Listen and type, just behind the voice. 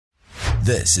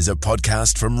This is a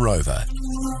podcast from Rover.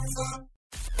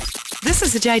 This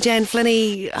is the JJ and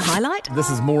Flinny highlight.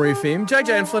 This is More FM. JJ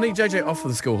and Flinny. JJ off for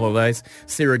the school holidays.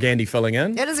 Sarah Gandy filling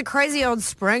in. It is a crazy old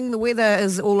spring. The weather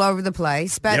is all over the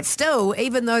place. But still,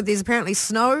 even though there's apparently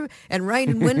snow and rain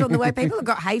and wind on the way, people have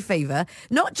got hay fever.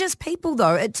 Not just people,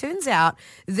 though. It turns out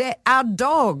that our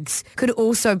dogs could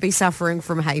also be suffering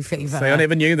from hay fever. See, I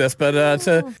never knew this, but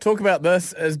to talk about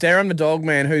this is Darren the dog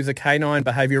man, who's a canine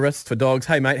behaviourist for dogs.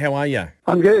 Hey, mate, how are you?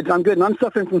 I'm good. And I'm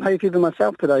suffering from hay fever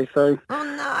myself today, so... Oh,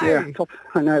 no. Yeah,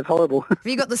 I know, it's horrible. Have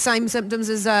you got the same symptoms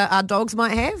as our dogs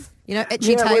might have? You know,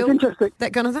 itchy tail, well, it's interesting.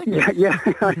 that kind of thing? Yeah,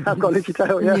 I've got itchy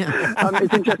tail, yeah.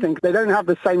 It's interesting. They don't have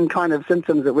the same kind of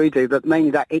symptoms that we do, but mainly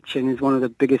that itching is one of the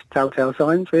biggest telltale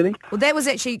signs, really. Well, that was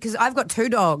actually, because I've got two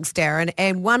dogs, Darren,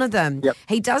 and one of them,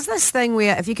 he does this thing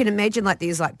where, if you can imagine, like,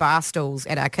 there's like bar stools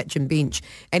at our kitchen bench,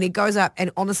 and he goes up,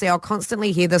 and honestly, I'll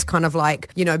constantly hear this kind of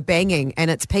like, you know, banging, and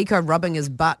it's Pico rubbing his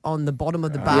butt on the bottom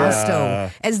of the bar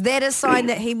stool. Is that a sign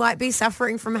that he might be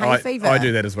suffering from hay fever? I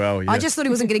do that as well, yeah. I just thought he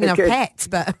wasn't getting enough pats,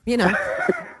 but, you know...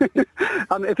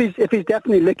 If he's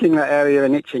definitely licking that area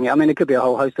and itching it, I mean, it could be a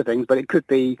whole host of things, but it could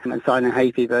be a sign of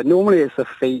hay fever. Normally it's the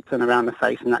feet and around the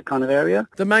face and that kind of area.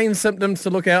 The main symptoms to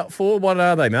look out for, what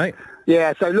are they, mate?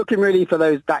 Yeah, so looking really for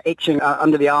that itching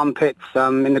under the armpits,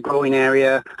 in the groin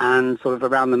area, and sort of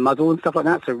around the muzzle and stuff like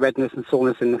that, so redness and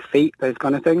soreness in the feet, those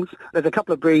kind of things. There's a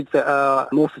couple of breeds that are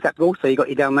more susceptible, so you've got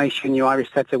your Dalmatian, your Irish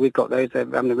Setter, we've got those, they're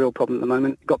having a real problem at the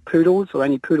moment. You've got Poodles, or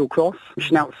any Poodle cross,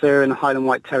 Schnauzer and Highland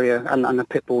White Terrier, and the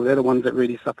Pit Bull, they're the ones that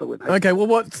really suffer with it. Okay, well,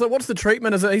 what's the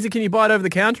treatment? Is it easy? Can you buy it over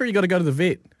the counter, or you got to go to the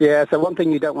vet? Yeah, so one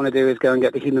thing you don't want to do is go and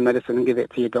get the human medicine and give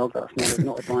it to your dog. That's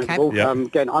not advisable. Okay.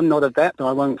 Again, I'm not a vet, so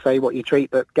I won't say what you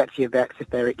treat, but get to your vets if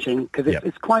they're itching, because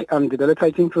it's quite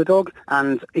debilitating for a dog.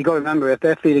 And you got to remember, if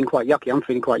they're feeling quite yucky, I'm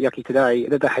feeling quite yucky today,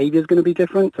 the behaviour is going to be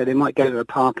different. So they might go to a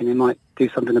park and they might do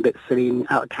something a bit silly and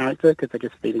out of character because they're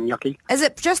just feeling yucky. Is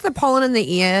it just the pollen in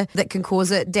the air that can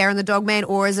cause it, Darren the dog man,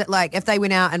 or is it like if they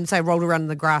went out and say rolled around in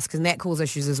the grass, can that cause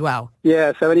issues as well?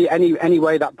 Yeah, so any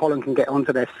way that pollen can get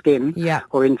onto their skin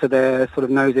or into their sort of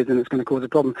noses, and it's going to cause a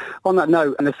problem. On that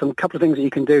note, and there's some couple of things that you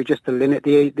can do just to limit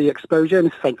the exposure, and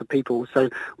it's the same for people. So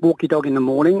walk your dog in the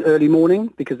morning, early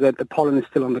morning, because the pollen is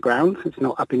still on the ground. It's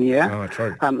not up in the air. Oh,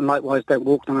 true. And likewise, don't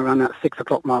walk them around that 6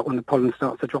 o'clock mark when the pollen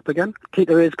starts to drop again. Keep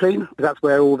their ears clean, because that's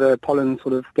where all the pollen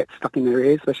sort of gets stuck in their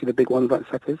ears, especially the big ones like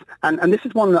setters. And this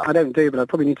is one that I don't do, but I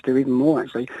probably need to do even more,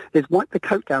 actually, is wipe the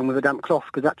coat down with a damp cloth,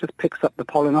 because that just picks up the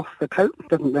pollen off the coat. It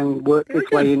doesn't then work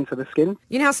its way into the skin.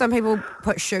 You know how some people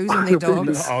put shoes on their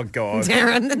dogs? Oh, God.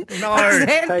 Darren. No.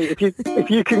 Hey, if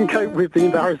you can cope with the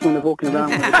embarrassment of walking around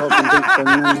with a dog in boots,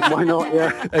 then why not,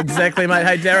 yeah. Exactly, mate.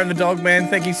 Hey, Darren the dog man,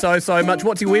 thank you so much.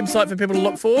 What's your website for people to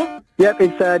look for? Yep,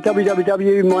 it's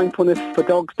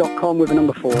www.mindfulnessfordogs.com with a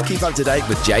number 4. Keep up to date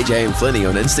with JJ and Flinny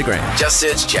on Instagram. Just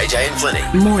search JJ and Flinny.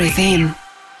 More FM.